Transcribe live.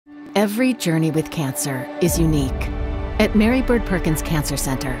Every journey with cancer is unique. At Mary Bird Perkins Cancer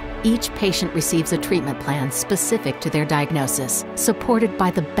Center, each patient receives a treatment plan specific to their diagnosis, supported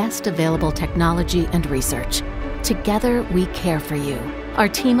by the best available technology and research. Together, we care for you. Our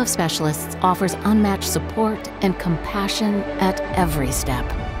team of specialists offers unmatched support and compassion at every step.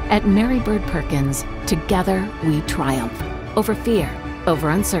 At Mary Bird Perkins, together we triumph. Over fear, over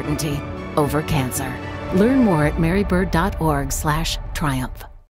uncertainty, over cancer. Learn more at marybird.org/triumph.